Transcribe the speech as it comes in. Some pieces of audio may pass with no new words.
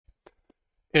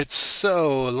It's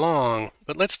so long,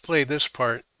 but let's play this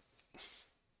part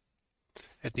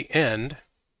at the end.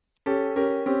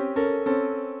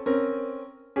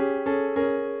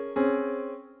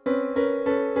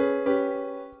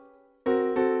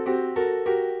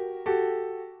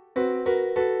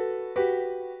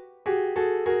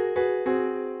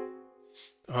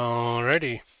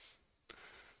 Alrighty,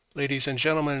 ladies and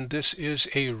gentlemen, this is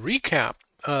a recap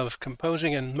of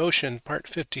Composing in Motion, Part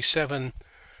 57,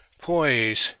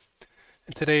 Poise.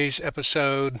 In today's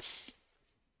episode,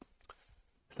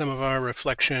 some of our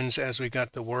reflections as we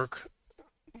got to work.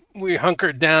 We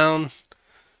hunkered down,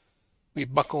 we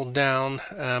buckled down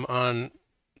on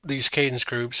these cadence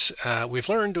groups. We've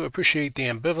learned to appreciate the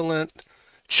ambivalent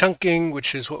chunking,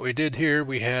 which is what we did here.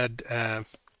 We had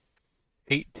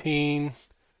 18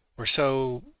 or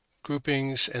so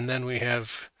groupings, and then we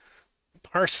have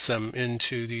parsed them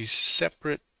into these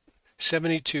separate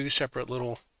 72 separate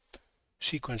little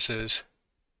sequences.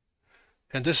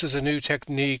 And this is a new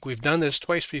technique. We've done this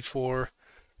twice before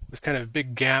with kind of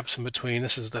big gaps in between.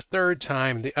 This is the third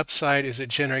time. The upside is it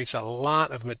generates a lot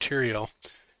of material,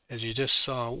 as you just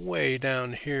saw way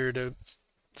down here to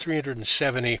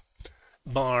 370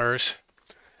 bars.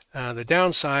 The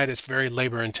downside is very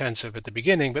labor intensive at the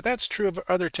beginning, but that's true of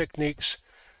other techniques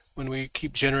when we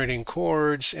keep generating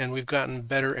chords, and we've gotten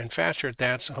better and faster at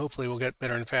that, so hopefully we'll get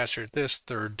better and faster at this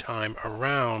third time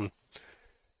around.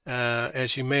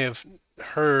 As you may have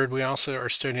heard, we also are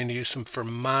starting to use some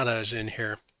fermatas in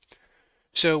here.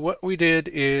 So what we did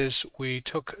is we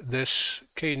took this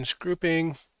cadence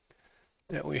grouping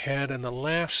that we had in the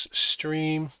last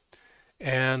stream,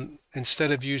 and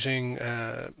instead of using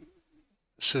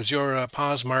caesura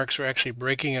pause marks, we're actually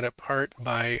breaking it apart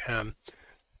by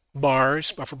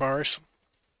buffer bars,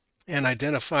 and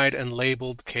identified and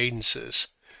labeled cadences.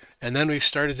 And then we've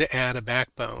started to add a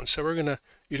backbone. So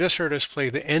you just heard us play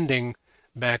the ending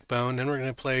backbone, then we're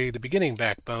going to play the beginning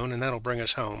backbone, and that'll bring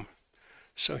us home.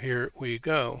 So here we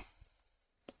go.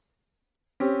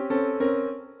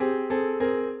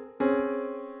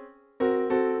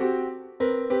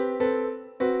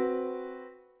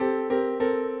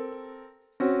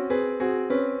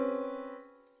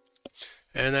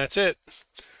 And that's it.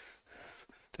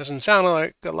 Doesn't sound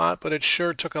like a lot, but it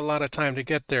sure took a lot of time to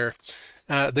get there.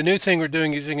 The new thing we're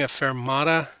doing is using a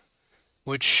fermata,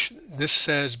 which this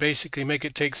says basically make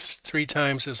it take 3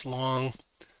 times as long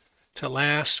to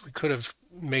last. We could have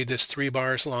made this 3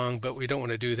 bars long, but we don't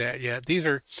want to do that yet. These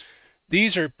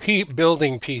are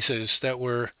building pieces that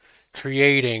we're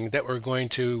creating that we're going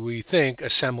to, we think,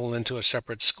 assemble into a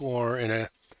separate score in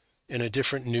a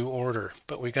different new order.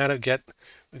 But we got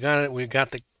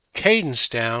the cadence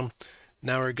down.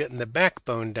 Now we're getting the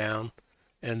backbone down,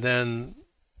 and then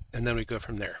we go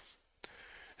from there.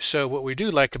 So what we do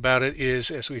like about it is,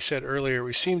 as we said earlier,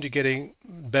 we seem to getting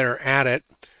better at it,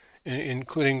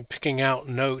 including picking out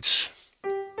notes.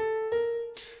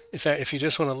 In fact, if you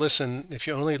just want to listen, if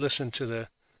you only listen to the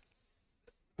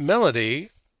melody,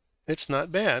 it's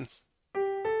not bad.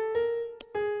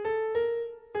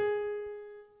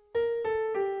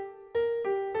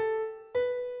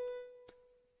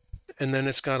 And then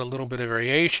it's got a little bit of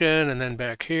variation, and then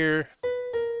back here.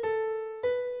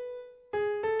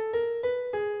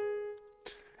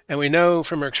 And we know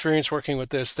from our experience working with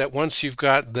this that once you've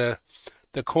got the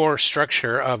core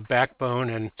structure of backbone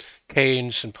and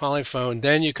cadence and polyphone,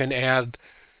 then you can add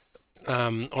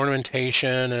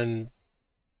ornamentation and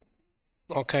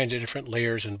all kinds of different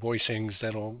layers and voicings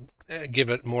that'll give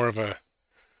it more of a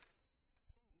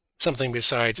something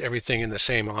besides everything in the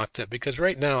same octave, because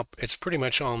right now it's pretty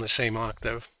much all in the same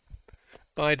octave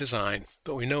by design,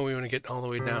 but we know we want to get all the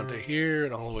way down to here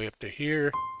and all the way up to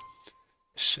here.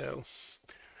 So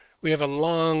we have a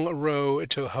long row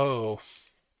to hoe.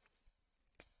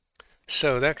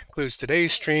 So that concludes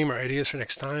today's stream. Our ideas for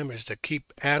next time is to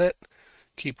keep at it,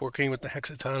 keep working with the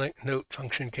hexatonic note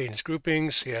function cadence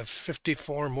groupings. You have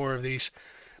 54 more of these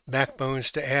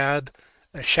backbones to add.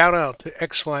 A shout out to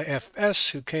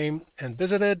XYFS who came and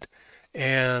visited,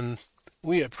 and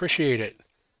we appreciate it.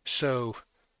 So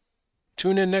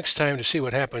tune in next time to see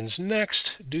what happens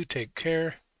next. Do take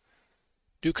care.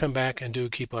 Do come back and do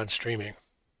keep on streaming.